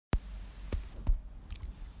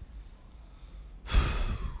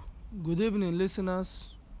Good evening, listeners.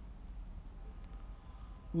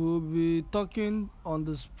 We'll be talking on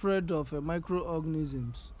the spread of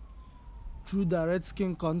microorganisms through direct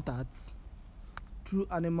skin contacts, through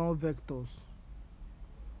animal vectors,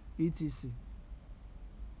 etc.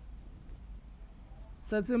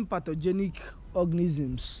 Certain pathogenic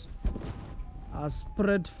organisms are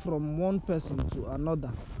spread from one person to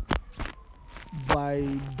another by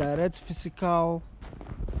direct physical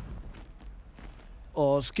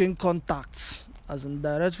or skin contact, as in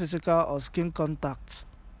direct physical or skin contact.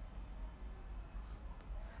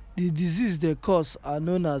 The disease they cause are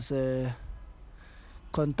known as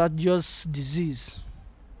contagious disease.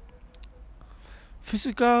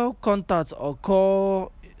 Physical contact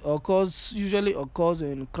usually occurs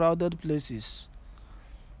in crowded places,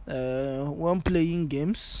 when playing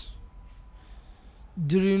games,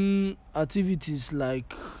 during activities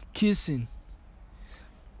like kissing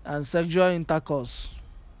and sexual intercourse.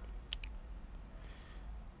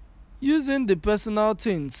 Using the personal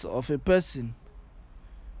things of a person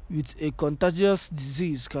with a contagious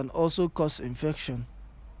disease can also cause infection.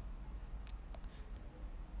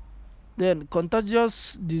 Then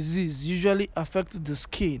contagious disease usually affects the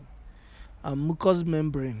skin and mucous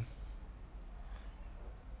membrane.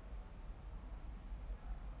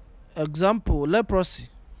 Example: leprosy,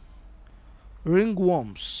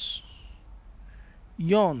 ringworms,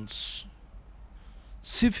 yawns,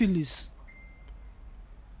 syphilis,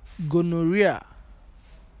 gonorrhea.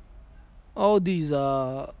 All these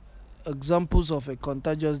are examples of a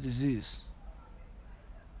contagious disease.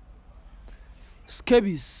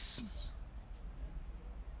 Scabies.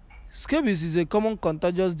 Scabies is a common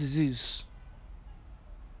contagious disease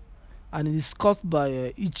and it is caused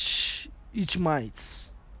by each mite.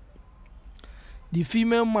 The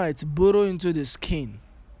female mites burrow into the skin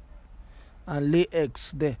and lay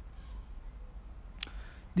eggs there.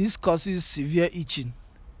 This causes severe itching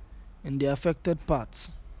in the affected parts.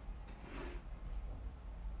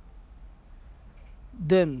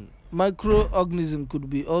 Then microorganism could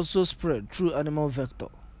be also spread through animal vector.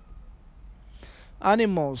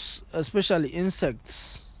 Animals, especially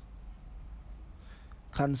insects,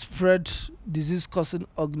 can spread disease causing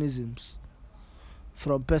organisms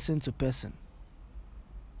from person to person.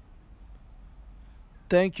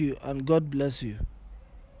 Thank you and God bless you.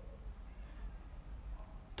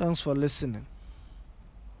 Thanks for listening.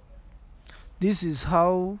 This is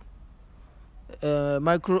how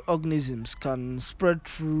microorganisms can spread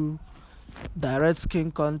through direct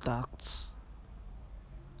skin contacts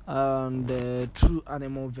and through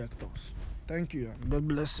animal vectors. Thank you and God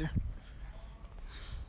bless you.